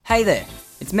Hey there,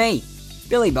 it's me,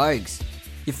 Billy Bogues,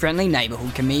 your friendly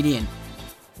neighbourhood comedian.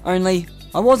 Only,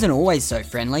 I wasn't always so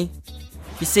friendly.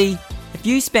 You see, if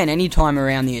you spent any time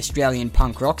around the Australian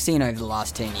punk rock scene over the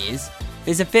last 10 years,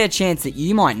 there's a fair chance that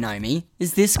you might know me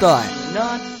as this guy.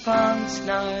 Not punks,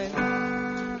 no.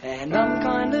 And I'm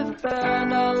kind of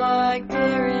burned, I like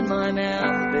beer in my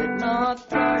mouth, but not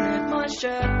thrown at my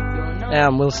shirt.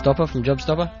 I'm Wil Stopper from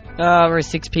Jobstopper. We're a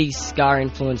six-piece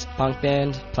ska-influenced punk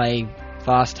band. Play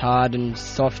fast, hard and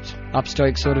soft,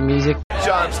 upstroke sort of music.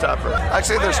 Jobstopper.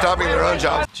 Actually, they're stopping their own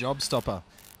job. Jobstopper.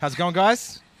 How's it going,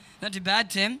 guys? Not too bad,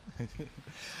 Tim.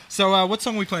 So, what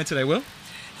song are we playing today, Will?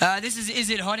 This is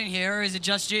It Hot in Here or Is It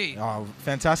Just You? Oh,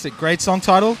 fantastic. Great song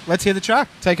title. Let's hear the track.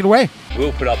 Take it away.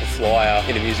 We'll put up a flyer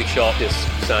in a music shop just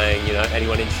saying,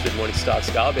 anyone interested in wanting to start a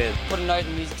ska band. Put a note in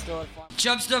the music store.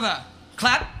 Jobstopper,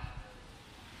 clap.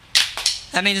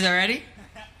 That means they're ready.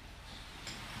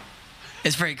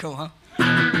 It's pretty cool, huh?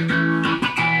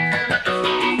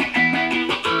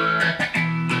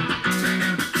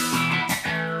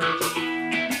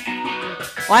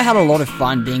 I had a lot of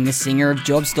fun being the singer of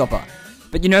Jobstopper.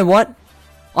 But you know what?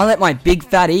 I let my big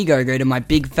fat ego go to my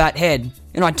big fat head,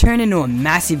 and I turned into a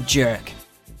massive jerk.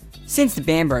 Since the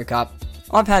band broke up,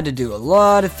 I've had to do a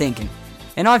lot of thinking,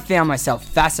 and I've found myself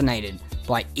fascinated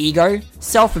by ego,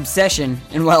 self-obsession,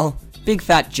 and well, big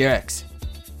fat jerks.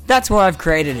 That's why I've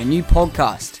created a new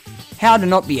podcast, How to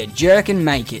Not Be a Jerk and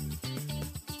Make It.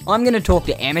 I'm going to talk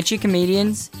to amateur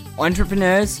comedians,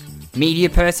 entrepreneurs, media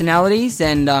personalities,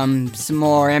 and some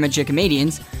more amateur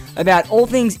comedians about all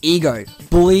things ego,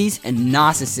 bullies, and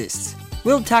narcissists.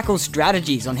 We'll tackle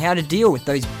strategies on how to deal with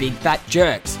those big fat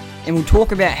jerks, and we'll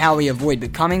talk about how we avoid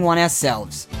becoming one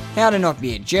ourselves. How to Not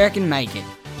Be a Jerk and Make It.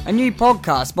 A new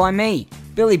podcast by me,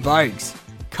 Billy Bogues.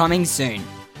 Coming soon.